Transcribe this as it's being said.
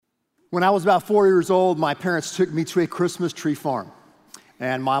When I was about 4 years old, my parents took me to a Christmas tree farm.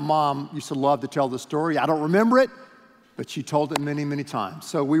 And my mom used to love to tell the story. I don't remember it, but she told it many, many times.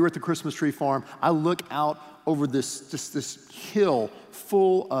 So we were at the Christmas tree farm. I look out over this hill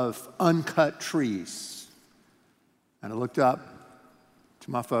full of uncut trees. And I looked up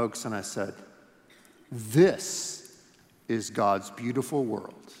to my folks and I said, "This is God's beautiful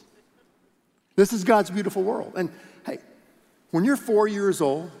world." This is God's beautiful world. And hey, when you're 4 years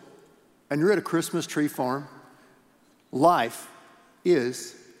old and you're at a Christmas tree farm, life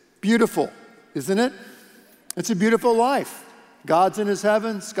is beautiful, isn't it? It's a beautiful life. God's in his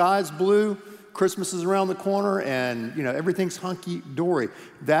heaven, sky's blue, Christmas is around the corner, and everything's hunky-dory.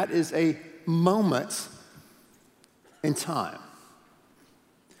 That is a moment in time.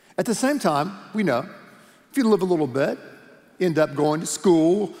 At the same time, we know, if you live a little bit, end up going to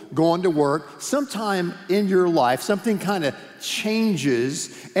school, going to work, sometime in your life, something kind of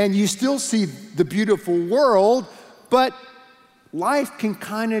changes, and you still see the beautiful world, but life can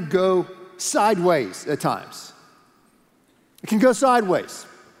kind of go sideways at times. It can go sideways.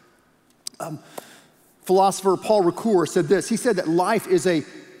 Philosopher Paul Ricoeur said this. He said that life is a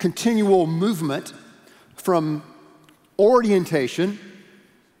continual movement from orientation.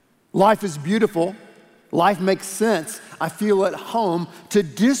 Life is beautiful. Life makes sense. I feel at home, to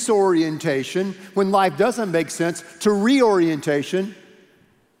disorientation when life doesn't make sense, to reorientation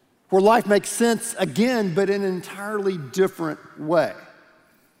where life makes sense again, but in an entirely different way.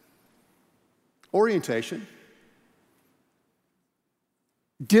 Orientation,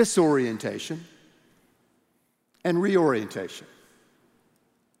 disorientation, and reorientation.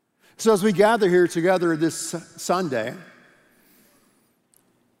 So as we gather here together this Sunday,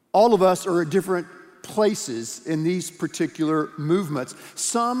 all of us are at different places in these particular movements.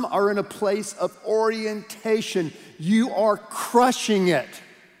 Some are in a place of orientation. You are crushing it.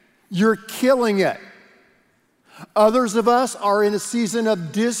 You're killing it. Others of us are in a season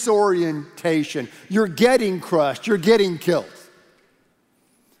of disorientation. You're getting crushed. You're getting killed.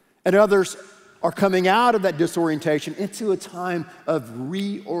 And others are coming out of that disorientation into a time of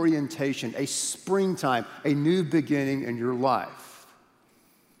reorientation, a springtime, a new beginning in your life.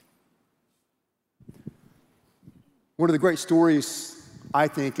 One of the great stories, I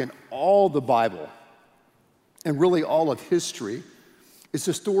think, in all the Bible, and really all of history, is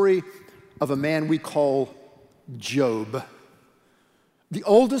the story of a man we call Job. The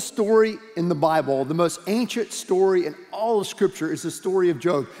oldest story in the Bible, the most ancient story in all of Scripture, is the story of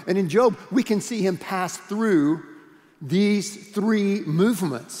Job. And in Job, we can see him pass through these three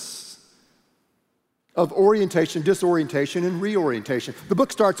movements of orientation, disorientation, and reorientation. The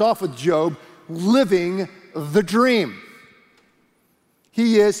book starts off with Job living the dream.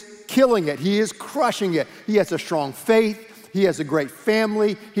 He is killing it. He is crushing it. He has a strong faith. He has a great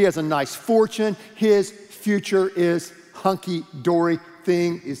family. He has a nice fortune. His future is hunky-dory.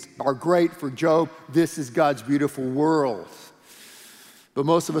 Things are great for Job. This is God's beautiful world. But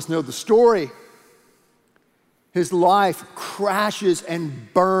most of us know the story. His life crashes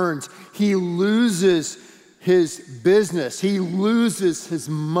and burns. He loses his business. He loses his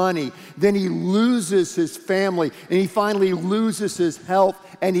money. Then he loses his family. And he finally loses his health.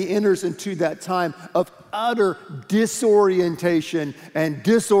 And he enters into that time of utter disorientation and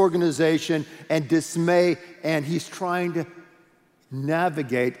disorganization and dismay. And he's trying to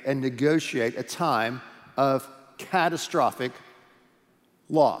navigate and negotiate a time of catastrophic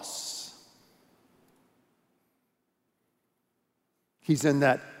loss. He's in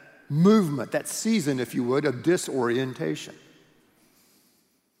that movement, that season, if you would, of disorientation.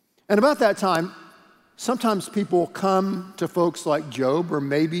 And about that time, sometimes people come to folks like Job, or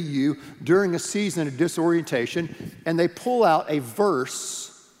maybe you, during a season of disorientation, and they pull out a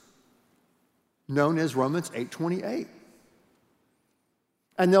verse known as Romans 8:28.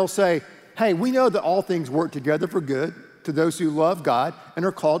 And they'll say, hey, we know that all things work together for good to those who love God and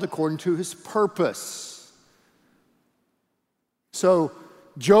are called according to his purpose. So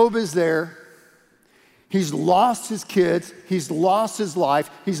Job is there. He's lost his kids. He's lost his life.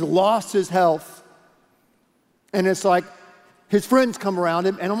 He's lost his health. And it's like his friends come around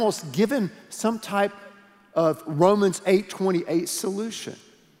him and almost give him some type of Romans 8:28 solution.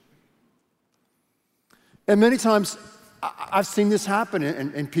 And many times, I've seen this happen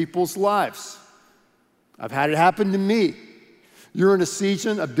in people's lives. I've had it happen to me. You're in a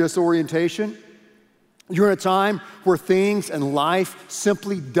season of disorientation. You're in a time where things in life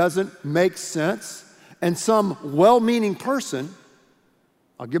simply doesn't make sense. And some well-meaning person,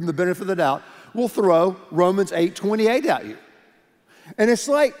 I'll give them the benefit of the doubt, will throw Romans 8:28 at you. And it's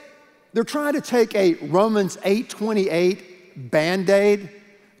like they're trying to take a Romans 8:28 Band-Aid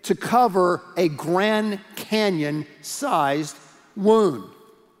to cover a Grand Canyon-sized wound.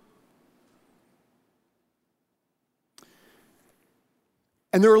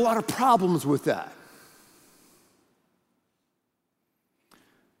 And there are a lot of problems with that.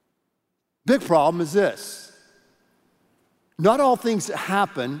 Big problem is this: not all things that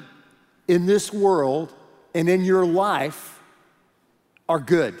happen in this world and in your life are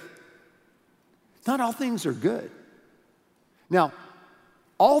good. Not all things are good. Now,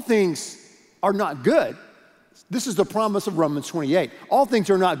 all things are not good. This is the promise of Romans 28. All things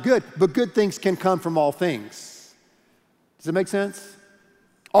are not good, but good things can come from all things. Does that make sense?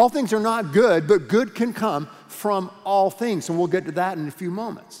 All things are not good, but good can come from all things, and we'll get to that in a few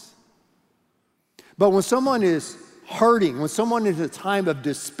moments. But when someone is hurting, when someone is in a time of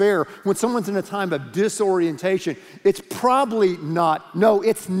despair, when someone's in a time of disorientation, it's probably not, no,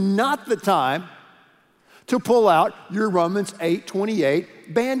 it's not the time to pull out your Romans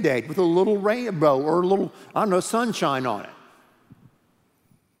 8:28 Band-Aid with a little rainbow or a little, I don't know, sunshine on it.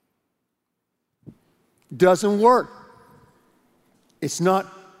 Doesn't work. It's not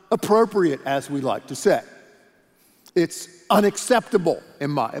appropriate, as we like to say. It's unacceptable, in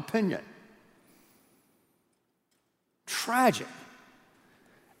my opinion. Tragic,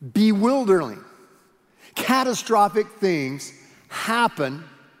 bewildering, catastrophic things happen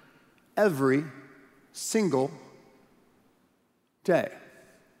every single day.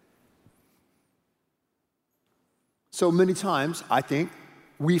 So many times, I think,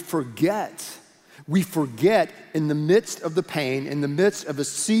 we forget in the midst of the pain, in the midst of a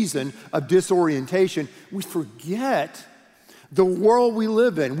season of disorientation, we forget the world we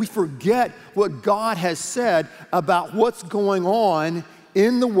live in. We forget what God has said about what's going on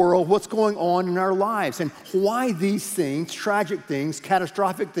in the world, what's going on in our lives, and why these things, tragic things,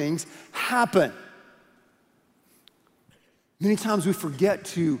 catastrophic things, happen. Many times we forget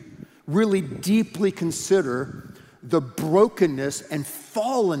to really deeply consider the brokenness and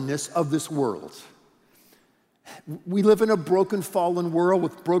fallenness of this world. We live in a broken, fallen world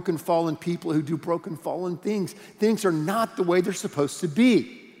with broken, fallen people who do broken, fallen things. Things are not the way they're supposed to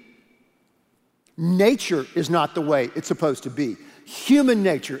be. Nature is not the way it's supposed to be. Human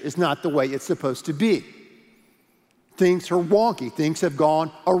nature is not the way it's supposed to be. Things are wonky. Things have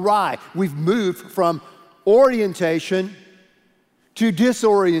gone awry. We've moved from orientation to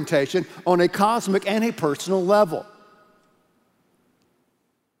disorientation on a cosmic and a personal level.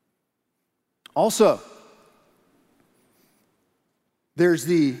 Also, there's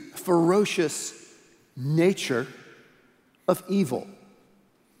the ferocious nature of evil.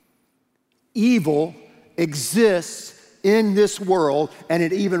 Evil exists in this world, and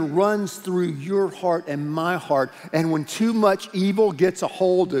it even runs through your heart and my heart. And when too much evil gets a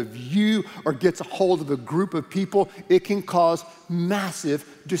hold of you or gets a hold of a group of people, it can cause massive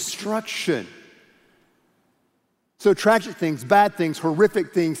destruction. So tragic things, bad things,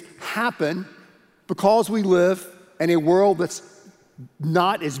 horrific things happen because we live in a world that's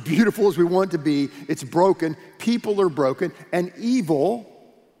not as beautiful as we want it to be. It's broken, people are broken, and evil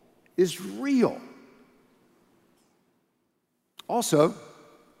is real. Also,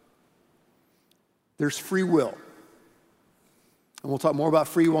 there's free will. And we'll talk more about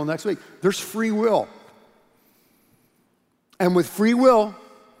free will next week. There's free will. And with free will,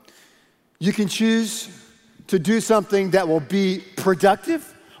 you can choose to do something that will be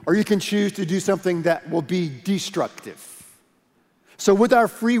productive, or you can choose to do something that will be destructive. So with our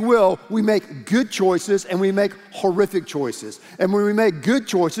free will, we make good choices and we make horrific choices. And when we make good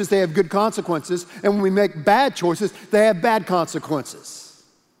choices, they have good consequences. And when we make bad choices, they have bad consequences.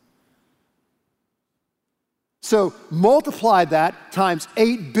 So multiply that times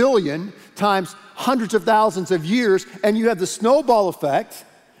 8 billion, times hundreds of thousands of years, and you have the snowball effect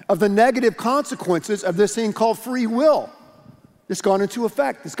of the negative consequences of this thing called free will. It's gone into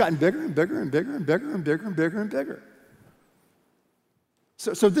effect. It's gotten bigger and bigger and bigger and bigger and bigger and bigger and bigger.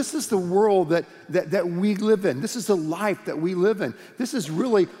 So this is the world that we live in. This is the life that we live in. This is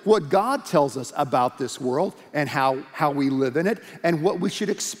really what God tells us about this world and how we live in it and what we should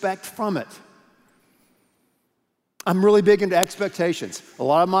expect from it. I'm really big into expectations. A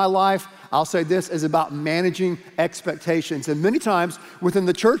lot of my life, I'll say this, is about managing expectations. And many times within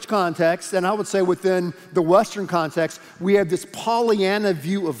the church context, and I would say within the Western context, we have this Pollyanna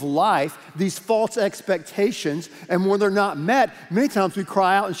view of life, these false expectations, and when they're not met, many times we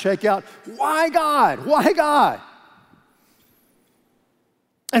cry out and shake out, "Why God? Why God?"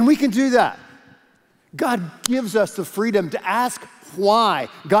 And we can do that. God gives us the freedom to ask why.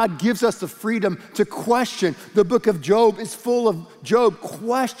 God gives us the freedom to question. The book of Job is full of Job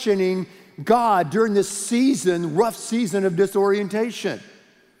questioning God during this season, rough season of disorientation.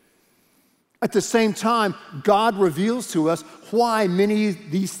 At the same time, God reveals to us why many of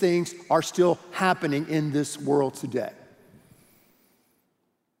these things are still happening in this world today.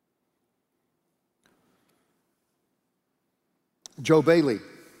 Joe Bailey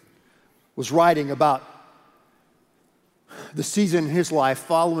was writing about the season in his life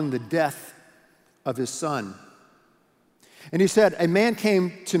following the death of his son. And he said, "A man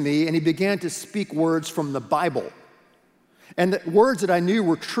came to me and he began to speak words from the Bible. And the words that I knew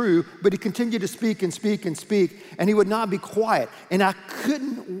were true, but he continued to speak and speak and speak, and he would not be quiet. And I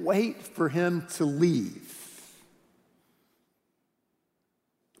couldn't wait for him to leave.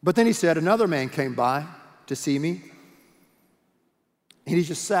 But then he said, another man came by to see me, and he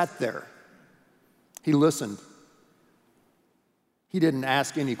just sat there. He listened. He didn't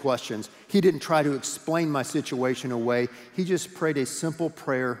ask any questions. He didn't try to explain my situation away. He just prayed a simple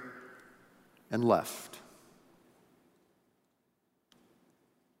prayer and left.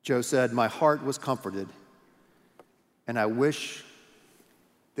 Joe said, my heart was comforted, and I wish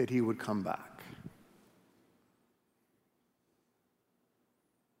that he would come back."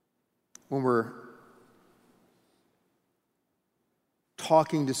 When we're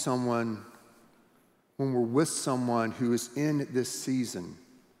talking to someone, when we're with someone who is in this season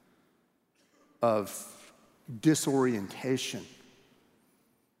of disorientation,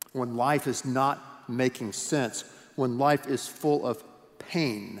 when life is not making sense, when life is full of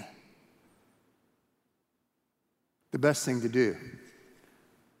pain, the best thing to do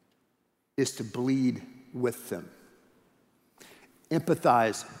is to bleed with them,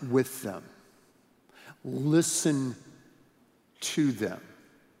 empathize with them, listen to them,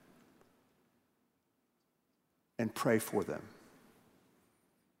 and pray for them.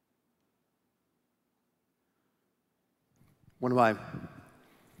 One of my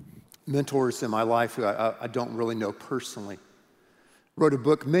mentors in my life, who I don't really know personally, wrote a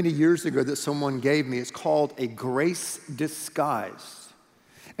book many years ago that someone gave me. It's called A Grace Disguised.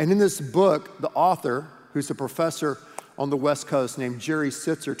 And in this book, the author, who's a professor on the West Coast named Jerry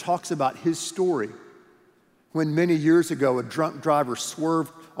Sitzer, talks about his story when many years ago a drunk driver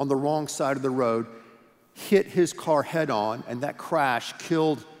swerved on the wrong side of the road, hit his car head on, and that crash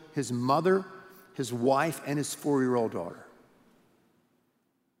killed his mother, his wife, and his 4-year-old daughter.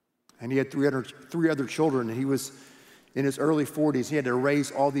 And he had three other children, and he was in his early 40s. He had to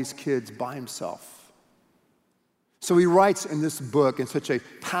raise all these kids by himself. So he writes in this book in such a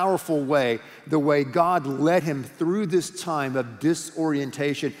powerful way, the way God led him through this time of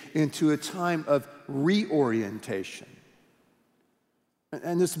disorientation into a time of reorientation.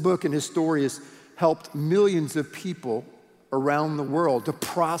 And this book and his story has helped millions of people around the world to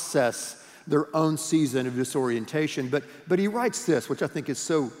process their own season of disorientation. But he writes this, which I think is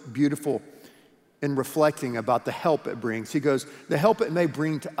so beautiful in reflecting about the help it brings. He goes, the help it may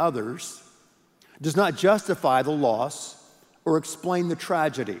bring to others does not justify the loss or explain the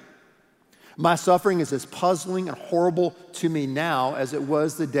tragedy. My suffering is as puzzling and horrible to me now as it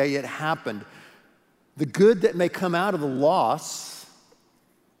was the day it happened. The good that may come out of the loss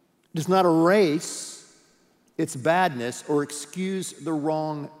does not erase its badness or excuse the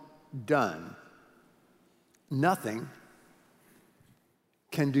wrong done. Nothing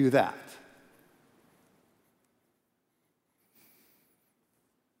can do that.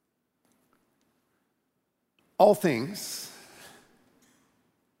 All things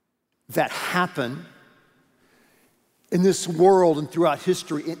that happen in this world and throughout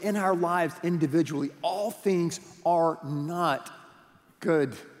history and in our lives individually, all things are not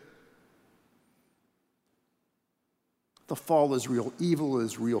good. The fall is real, evil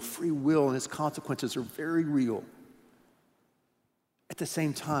is real, free will and its consequences are very real. At the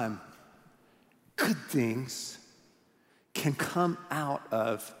same time, good things can come out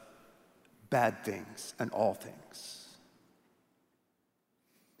of bad things and all things.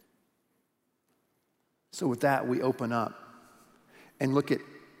 So with that, we open up and look at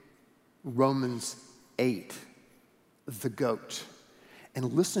Romans 8, the goat,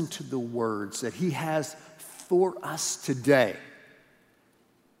 and listen to the words that he has for us today.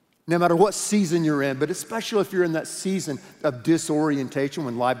 No matter what season you're in, but especially if you're in that season of disorientation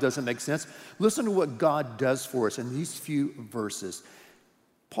when life doesn't make sense, listen to what God does for us in these few verses.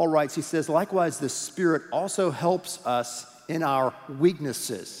 Paul writes, he says, likewise, the Spirit also helps us in our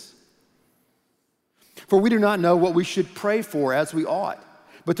weaknesses. For we do not know what we should pray for as we ought,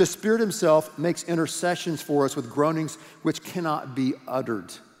 but the Spirit himself makes intercessions for us with groanings which cannot be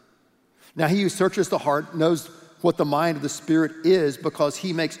uttered. Now he who searches the heart knows what the mind of the Spirit is, because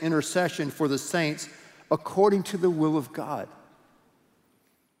he makes intercession for the saints according to the will of God.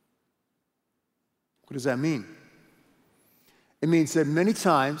 What does that mean? It means that many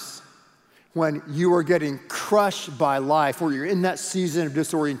times when you are getting crushed by life, or you're in that season of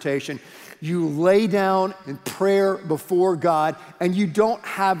disorientation, you lay down in prayer before God and you don't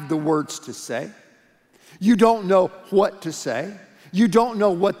have the words to say. You don't know what to say. You don't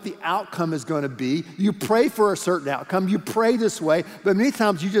know what the outcome is going to be. You pray for a certain outcome. You pray this way, but many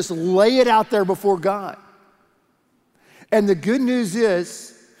times you just lay it out there before God. And the good news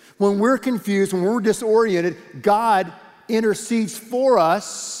is, when we're confused, when we're disoriented, God intercedes for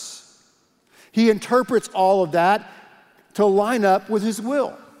us. He interprets all of that to line up with His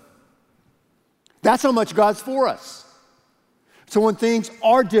will. That's how much God's for us. So when things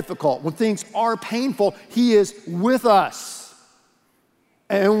are difficult, when things are painful, He is with us.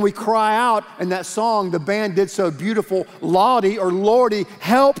 And when we cry out in that song, the band did so beautiful, Lottie or Lordy,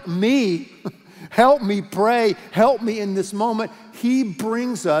 help me. Help me pray, help me in this moment. He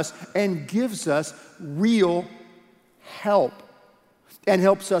brings us and gives us real help and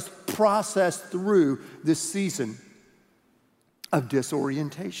helps us process through this season of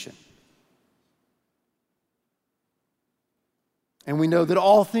disorientation. And we know that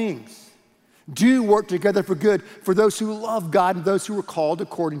all things do work together for good for those who love God and those who are called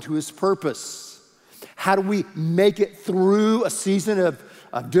according to His purpose. How do we make it through a season of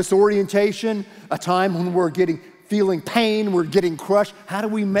disorientation, a time when we're feeling pain, we're getting crushed? How do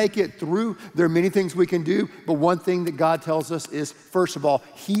we make it through? There are many things we can do, but one thing that God tells us is, first of all,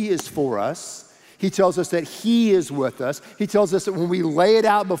 He is for us. He tells us that He is with us. He tells us that when we lay it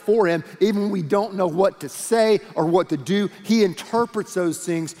out before Him, even when we don't know what to say or what to do, He interprets those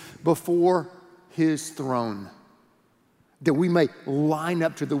things before His throne, that we may line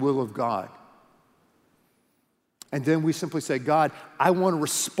up to the will of God. And then we simply say, God, I want to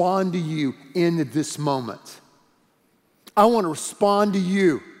respond to You in this moment. I want to respond to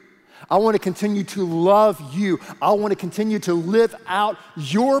You. I want to continue to love You. I want to continue to live out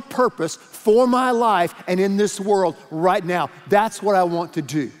Your purpose for my life and in this world right now. That's what I want to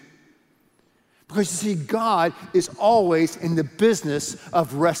do. Because you see, God is always in the business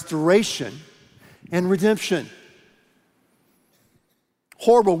of restoration and redemption.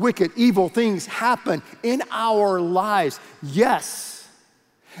 Horrible, wicked, evil things happen in our lives, yes.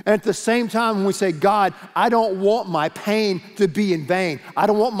 And at the same time, when we say, God, I don't want my pain to be in vain. I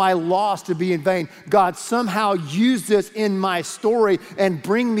don't want my loss to be in vain. God, somehow use this in my story and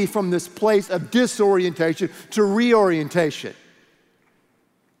bring me from this place of disorientation to reorientation.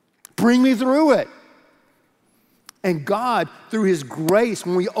 Bring me through it. And God, through His grace,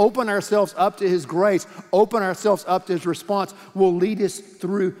 when we open ourselves up to His grace, open ourselves up to His response, will lead us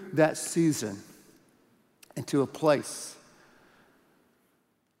through that season into a place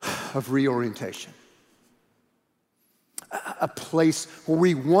of reorientation. A place where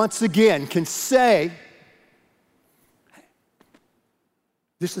we once again can say,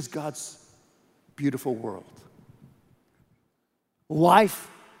 this is God's beautiful world. Life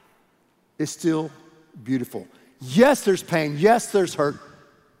is still beautiful. Yes, there's pain. Yes, there's hurt.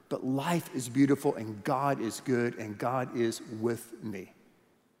 But life is beautiful, and God is good, and God is with me.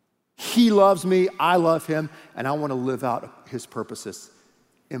 He loves me. I love Him, and I want to live out His purposes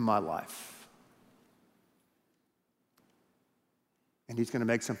in my life. And He's going to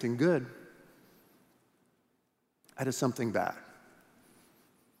make something good out of something bad.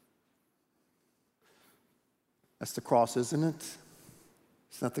 That's the cross, isn't it?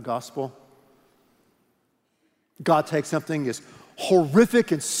 Isn't that the gospel? God takes something as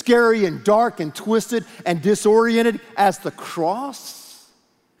horrific and scary and dark and twisted and disoriented as the cross.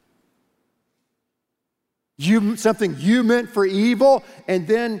 Something you meant for evil, and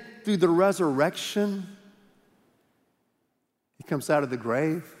then through the resurrection, He comes out of the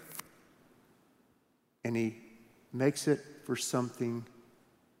grave and He makes it for something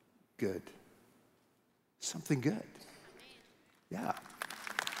good. Something good. Yeah.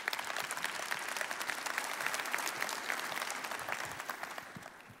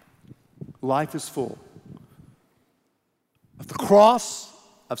 Life is full of the cross,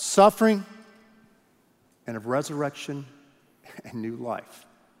 of suffering, and of resurrection and new life,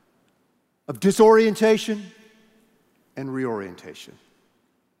 of disorientation and reorientation.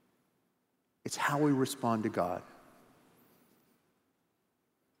 It's how we respond to God.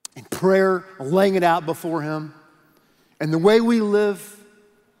 In prayer, laying it out before Him, and the way we live,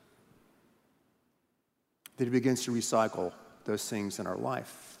 that He begins to recycle those things in our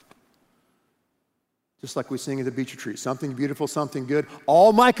life. Just like we sing at the Beach Retreat, something beautiful, something good.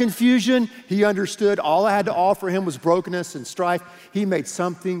 All my confusion, He understood. All I had to offer Him was brokenness and strife. He made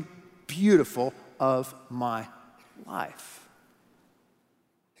something beautiful of my life.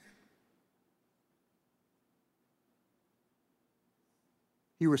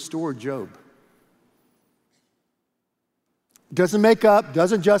 He restored Job. Doesn't make up,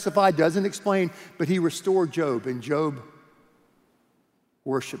 doesn't justify, doesn't explain, but he restored Job, and Job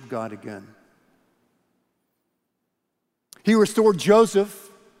worshiped God again. He restored Joseph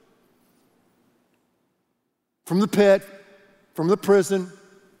from the pit, from the prison,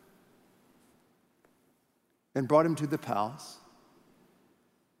 and brought him to the palace.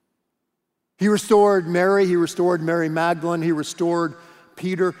 He restored Mary. He restored Mary Magdalene. He restored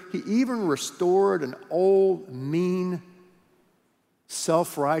Peter. He even restored an old, mean,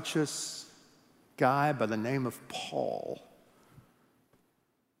 self-righteous guy by the name of Paul,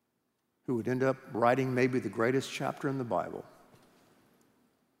 who would end up writing maybe the greatest chapter in the Bible.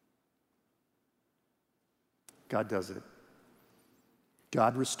 God does it.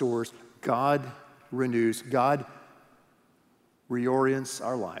 God restores. God renews. God reorients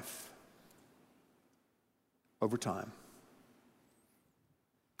our life over time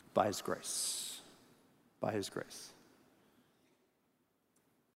by His grace. By His grace.